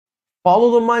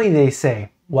Follow the money, they say.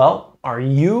 Well, are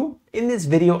you? In this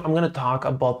video, I'm going to talk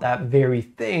about that very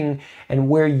thing and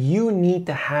where you need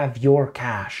to have your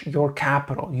cash, your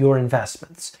capital, your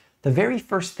investments. The very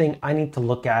first thing I need to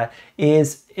look at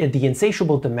is the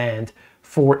insatiable demand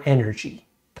for energy.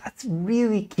 That's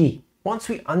really key. Once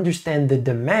we understand the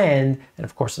demand and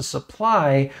of course the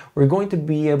supply, we're going to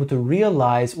be able to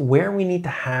realize where we need to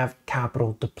have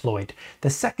capital deployed. The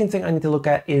second thing I need to look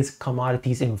at is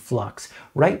commodities in flux.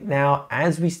 Right now,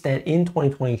 as we stand in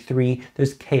 2023,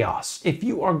 there's chaos. If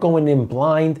you are going in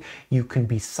blind, you can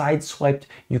be sideswiped,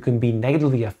 you can be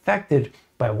negatively affected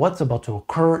by what's about to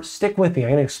occur. Stick with me,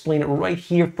 I'm gonna explain it right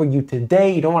here for you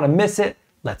today. You don't wanna miss it.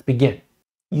 Let's begin.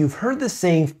 You've heard the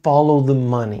saying, follow the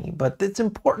money, but it's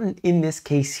important in this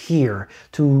case here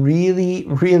to really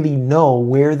know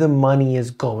where the money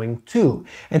is going to.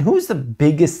 And who's the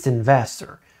biggest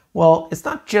investor? Well, it's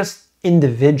not just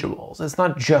individuals. It's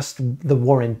not just the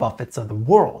Warren Buffetts of the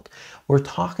world. We're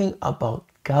talking about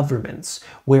governments.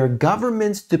 Where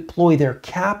governments deploy their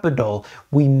capital,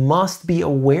 we must be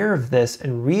aware of this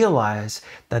and realize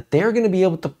that they're going to be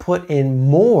able to put in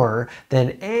more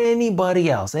than anybody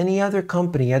else, any other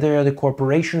company, other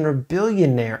corporation or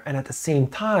billionaire. And at the same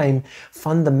time,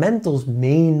 fundamentals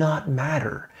may not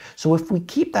matter. So if we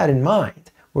keep that in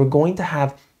mind, we're going to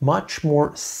have much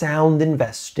more sound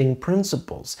investing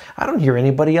principles. I don't hear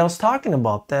anybody else talking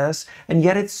about this, and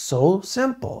yet it's so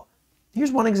simple.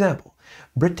 Here's one example.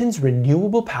 Britain's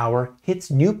renewable power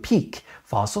hits new peak.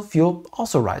 Fossil fuel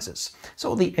also rises.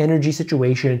 So the energy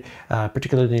situation,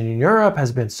 particularly in Europe,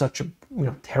 has been such a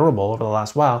terrible over the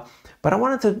last while. But I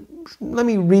wanted to, let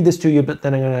me read this to you, but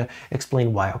then I'm going to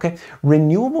explain why, okay?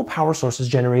 Renewable power sources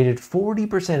generated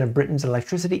 40% of Britain's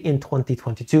electricity in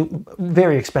 2022.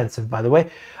 Very expensive, by the way,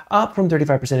 up from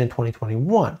 35% in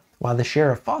 2021, while the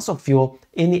share of fossil fuel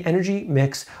in the energy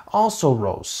mix also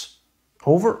rose.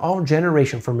 Overall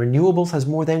generation from renewables has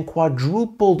more than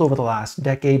quadrupled over the last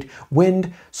decade.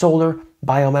 Wind, solar,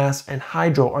 biomass, and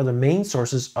hydro are the main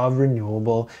sources of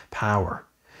renewable power.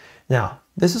 Now,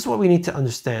 this is what we need to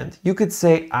understand. You could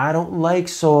say, I don't like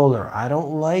solar, I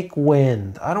don't like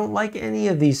wind, I don't like any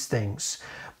of these things.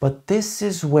 But this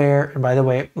is where, and by the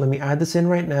way, let me add this in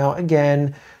right now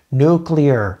again,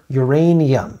 nuclear,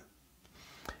 uranium.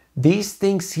 These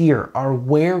things here are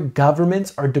where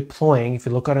governments are deploying, if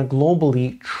you look at it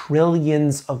globally,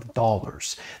 trillions of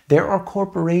dollars. There are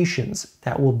corporations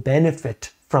that will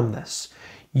benefit from this.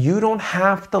 You don't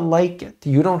have to like it.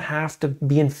 You don't have to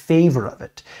be in favor of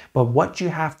it. But what you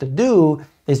have to do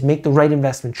is make the right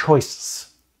investment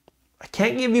choices. I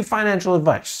can't give you financial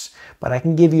advice, but I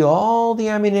can give you all the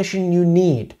ammunition you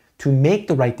need to make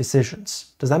the right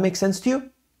decisions. Does that make sense to you?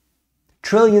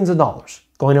 Trillions of dollars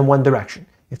going in one direction.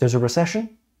 If there's a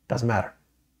recession, doesn't matter.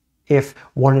 If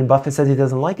Warren Buffett says he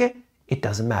doesn't like it, it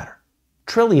doesn't matter.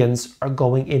 Trillions are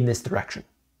going in this direction.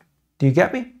 Do you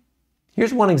get me?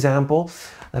 Here's one example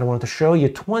that I wanted to show you,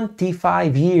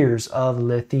 25 years of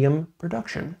lithium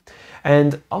production.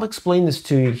 And I'll explain this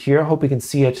to you here. I hope you can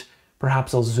see it.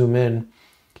 Perhaps I'll zoom in.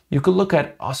 You could look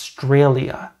at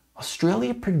Australia.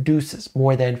 Australia produces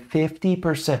more than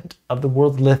 50% of the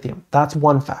world's lithium. That's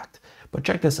one fact. But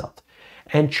check this out.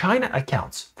 And China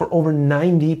accounts for over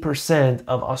 90%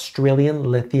 of Australian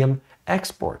lithium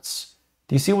exports.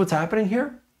 Do you see what's happening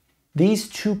here? These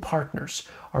two partners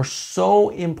are so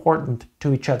important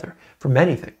to each other for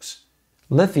many things.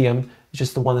 Lithium is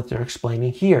just the one that they're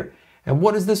explaining here. And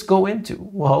what does this go into?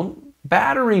 Well,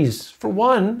 batteries, for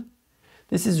one.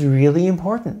 This is really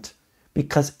important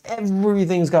because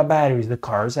everything's got batteries. The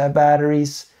cars have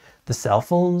batteries, the cell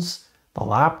phones, the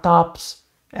laptops,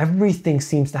 everything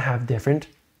seems to have different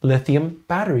lithium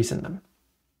batteries in them.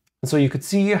 And so you could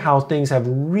see how things have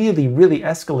really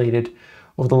escalated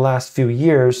over the last few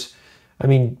years. I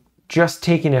mean, just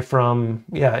taking it from,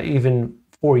 even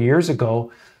 4 years ago,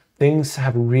 things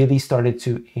have really started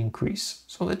to increase.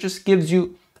 So that just gives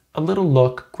you a little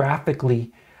look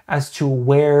graphically as to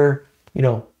where,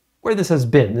 where this has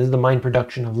been. This is the mine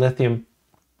production of lithium.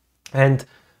 And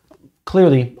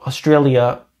clearly,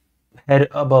 Australia head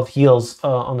above heels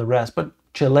on the rest, but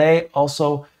Chile,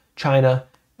 also China,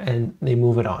 and they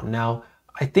move it on. Now,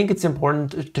 I think it's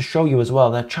important to show you as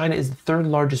well that China is the third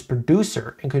largest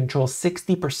producer and controls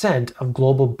 60% of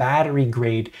global battery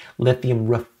grade lithium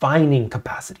refining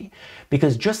capacity.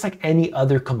 Because just like any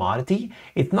other commodity,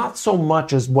 it's not so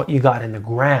much as what you got in the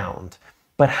ground,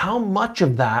 but how much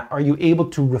of that are you able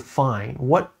to refine?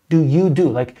 What do you do?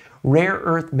 Like rare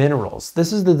earth minerals.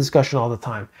 This is the discussion all the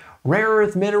time. Rare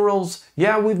earth minerals,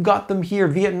 yeah, we've got them here.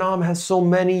 Vietnam has so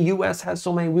many, US has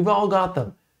so many, we've all got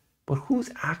them. But who's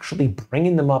actually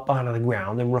bringing them up out of the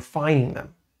ground and refining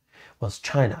them? was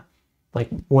China, like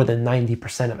more than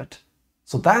 90% of it.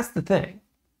 So that's the thing.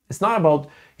 It's not about,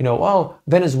 oh,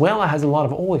 Venezuela has a lot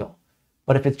of oil,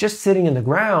 but if it's just sitting in the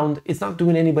ground, it's not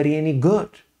doing anybody any good.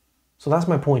 So that's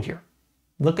my point here.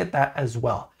 Look at that as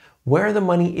well. Where the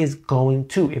money is going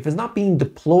to. If it's not being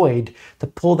deployed to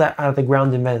pull that out of the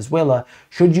ground in Venezuela,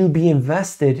 should you be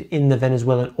invested in the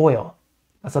Venezuelan oil?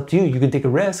 That's up to you. You can take a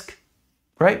risk,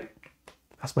 right?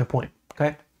 That's my point,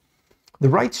 okay? The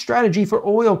right strategy for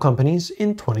oil companies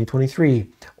in 2023.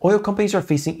 Oil companies are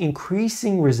facing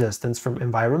increasing resistance from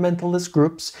environmentalist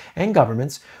groups and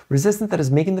governments, resistance that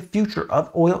is making the future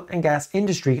of oil and gas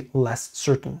industry less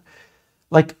certain.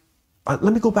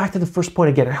 Let me go back to the first point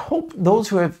again. I hope those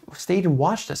who have stayed and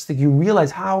watched this, that you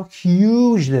realize how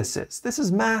huge this is. This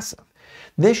is massive.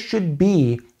 This should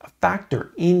be a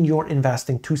factor in your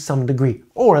investing to some degree,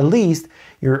 or at least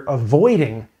you're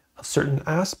avoiding certain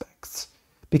aspects.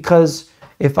 Because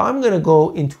if I'm going to go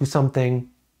into something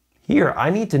here, I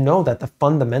need to know that the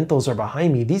fundamentals are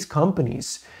behind me. These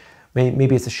companies,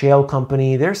 maybe it's a shale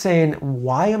company, they're saying,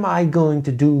 why am I going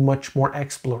to do much more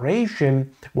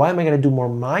exploration? Why am I going to do more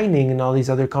mining in all these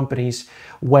other companies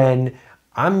when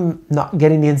I'm not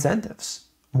getting the incentives?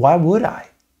 Why would I?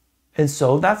 And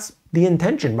so that's the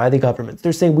intention by the government.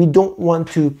 They're saying we don't want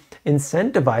to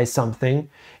incentivize something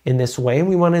in this way.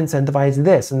 We want to incentivize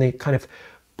this. And they kind of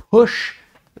push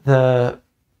the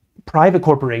private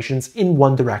corporations in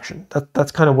one direction.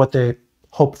 That's kind of what they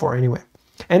hope for anyway.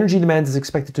 Energy demand is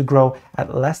expected to grow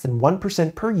at less than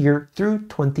 1% per year through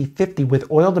 2050,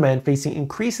 with oil demand facing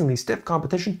increasingly stiff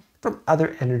competition from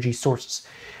other energy sources.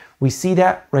 We see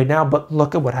that right now, but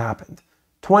look at what happened.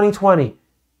 2020,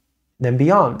 then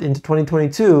beyond into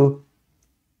 2022,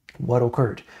 what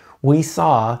occurred? We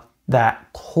saw that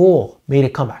coal made a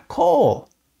comeback. Coal!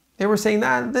 They were saying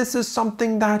that this is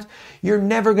something that you're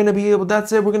never going to be able,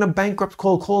 that's it, we're going to bankrupt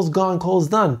coal. Coal's gone, coal's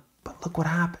done. But look what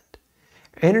happened.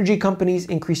 Energy companies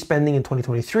increase spending in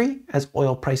 2023 as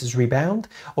oil prices rebound.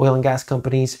 Oil and gas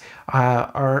companies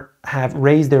have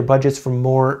raised their budgets for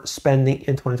more spending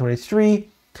in 2023.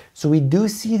 So we do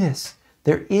see this.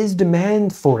 There is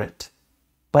demand for it.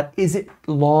 But is it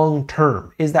long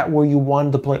term? Is that where you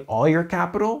want to deploy all your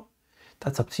capital?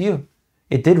 That's up to you.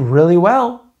 It did really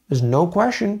well. There's no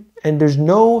question. And there's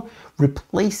no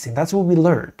replacing. That's what we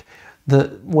learned.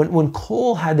 When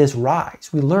coal had this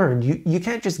rise, we learned you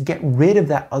can't just get rid of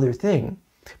that other thing,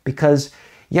 because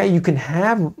yeah, you can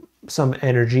have some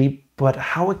energy, but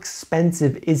how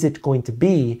expensive is it going to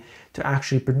be to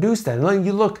actually produce that? And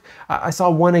you look, I saw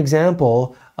one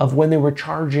example of when they were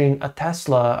charging a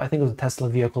Tesla, I think it was a Tesla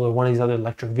vehicle or one of these other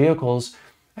electric vehicles,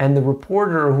 and the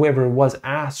reporter or whoever it was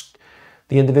asked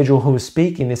the individual who was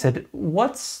speaking, they said,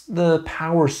 what's the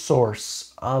power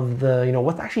source of the,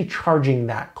 what's actually charging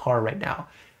that car right now?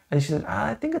 And she said,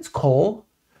 I think it's coal.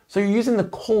 So you're using the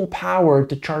coal power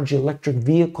to charge the electric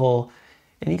vehicle.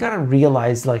 And you got to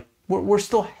realize, like, we're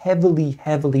still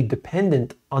heavily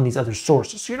dependent on these other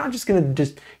sources. So you're not just going to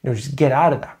just get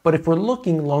out of that. But if we're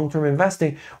looking long-term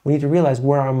investing, we need to realize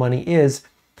where our money is,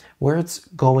 where it's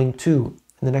going to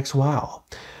in the next while.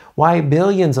 Why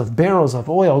billions of barrels of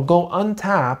oil go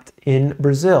untapped in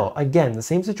Brazil. Again, the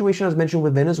same situation as mentioned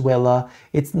with Venezuela.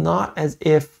 It's not as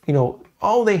if,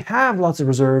 oh, they have lots of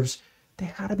reserves. They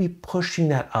had to be pushing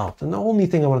that out. And the only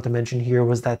thing I wanted to mention here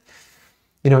was that,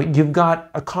 you've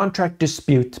got a contract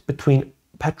dispute between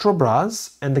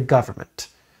Petrobras and the government.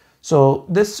 So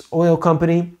this oil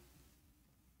company,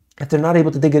 if they're not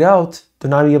able to dig it out, they're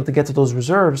not able to get to those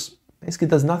reserves, basically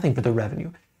does nothing for the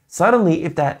revenue. Suddenly,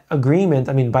 if that agreement,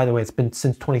 by the way, it's been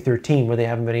since 2013 where they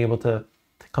haven't been able to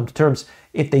come to terms.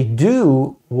 If they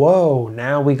do, whoa,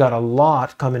 now we got a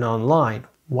lot coming online.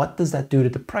 What does that do to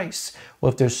the price?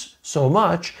 Well, if there's so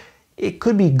much, it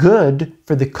could be good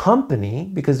for the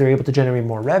company because they're able to generate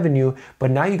more revenue,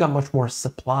 but now you got much more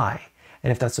supply.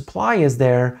 And if that supply is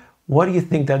there, what do you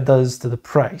think that does to the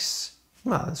price?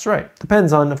 Well, that's right.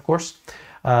 Depends on, of course,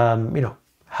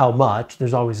 how much.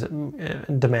 There's always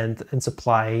demand and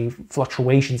supply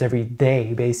fluctuations every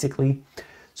day, basically.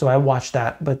 So I watch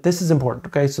that, but this is important,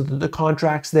 okay? So the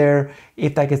contracts there,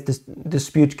 if that gets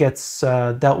dispute gets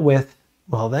dealt with,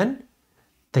 well then,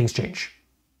 things change,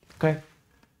 okay?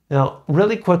 Now,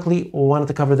 really quickly, we wanted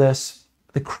to cover this.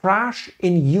 The crash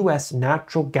in US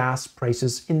natural gas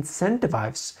prices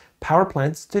incentivizes power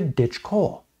plants to ditch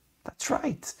coal. That's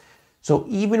right. So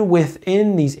even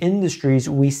within these industries,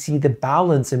 we see the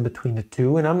balance in between the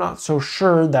two. And I'm not so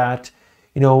sure that,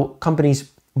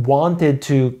 companies wanted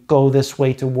to go this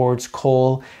way towards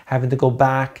coal, having to go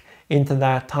back into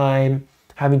that time,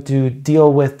 having to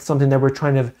deal with something that we're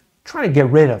trying to trying to get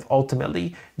rid of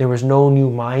ultimately. There was no new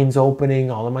mines opening,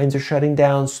 all the mines are shutting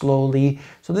down slowly.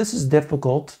 So this is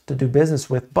difficult to do business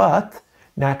with, but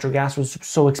natural gas was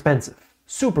so expensive,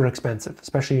 super expensive,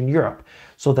 especially in Europe.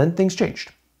 So then things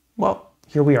changed. Well,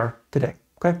 here we are today,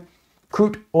 okay?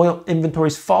 Crude oil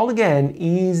inventories fall again,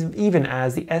 even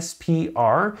as the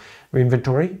SPR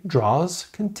inventory draws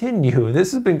continue.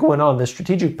 This has been going on. The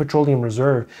Strategic Petroleum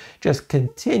Reserve just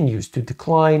continues to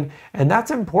decline, and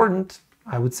that's important.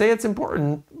 I would say it's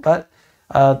important, but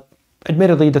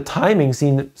admittedly, the timing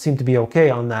seemed to be okay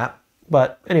on that.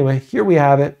 But anyway, here we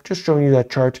have it, just showing you that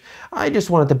chart. I just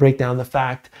wanted to break down the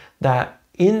fact that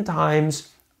in times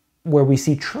where we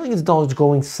see trillions of dollars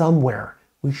going somewhere,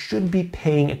 we should be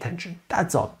paying attention.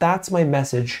 That's all. That's my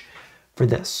message for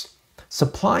this.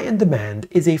 Supply and demand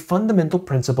is a fundamental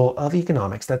principle of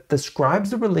economics that describes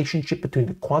the relationship between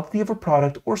the quantity of a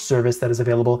product or service that is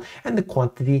available and the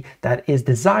quantity that is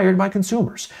desired by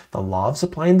consumers. The law of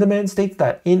supply and demand states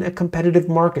that in a competitive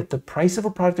market, the price of a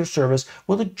product or service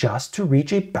will adjust to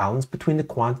reach a balance between the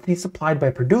quantity supplied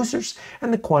by producers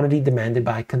and the quantity demanded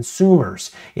by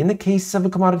consumers. In the case of a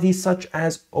commodity such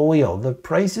as oil, the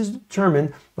price is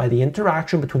determined by the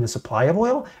interaction between the supply of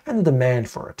oil and the demand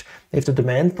for it. If the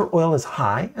demand for oil is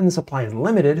high and the supply is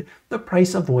limited, the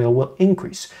price of oil will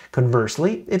increase.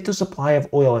 Conversely, if the supply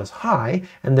of oil is high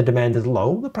and the demand is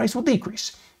low, the price will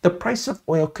decrease. The price of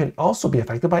oil can also be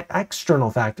affected by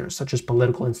external factors such as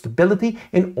political instability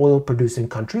in oil-producing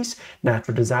countries,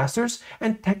 natural disasters,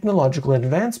 and technological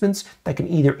advancements that can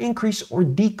either increase or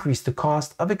decrease the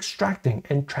cost of extracting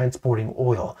and transporting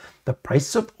oil. The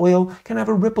price of oil can have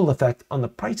a ripple effect on the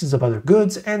prices of other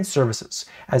goods and services,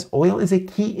 as oil is a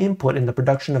key input in the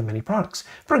production of many products.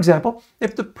 For example,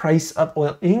 if the price of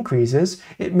oil increases,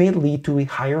 it may lead to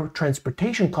higher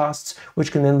transportation costs,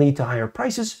 which can then lead to higher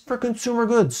prices for consumer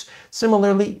goods.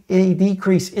 Similarly, a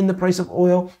decrease in the price of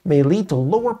oil may lead to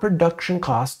lower production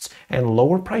costs and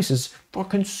lower prices for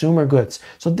consumer goods.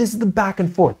 So this is the back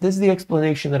and forth. This is the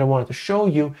explanation that I wanted to show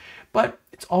you, but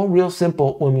it's all real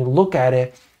simple when we look at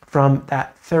it from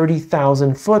that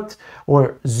 30,000 foot,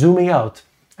 or zooming out,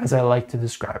 as I like to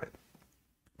describe it.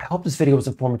 I hope this video was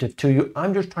informative to you.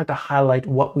 I'm just trying to highlight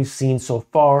what we've seen so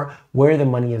far, where the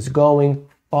money is going.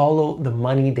 Follow the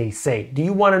money, they say. Do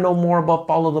you want to know more about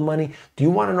follow the money? Do you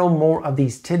want to know more of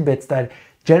these tidbits that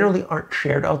generally aren't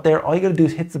shared out there? All you gotta do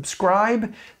is hit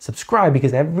subscribe. Subscribe,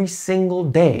 because every single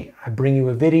day I bring you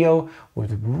a video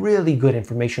with really good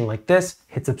information like this.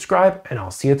 Hit subscribe and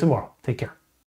I'll see you tomorrow. Take care.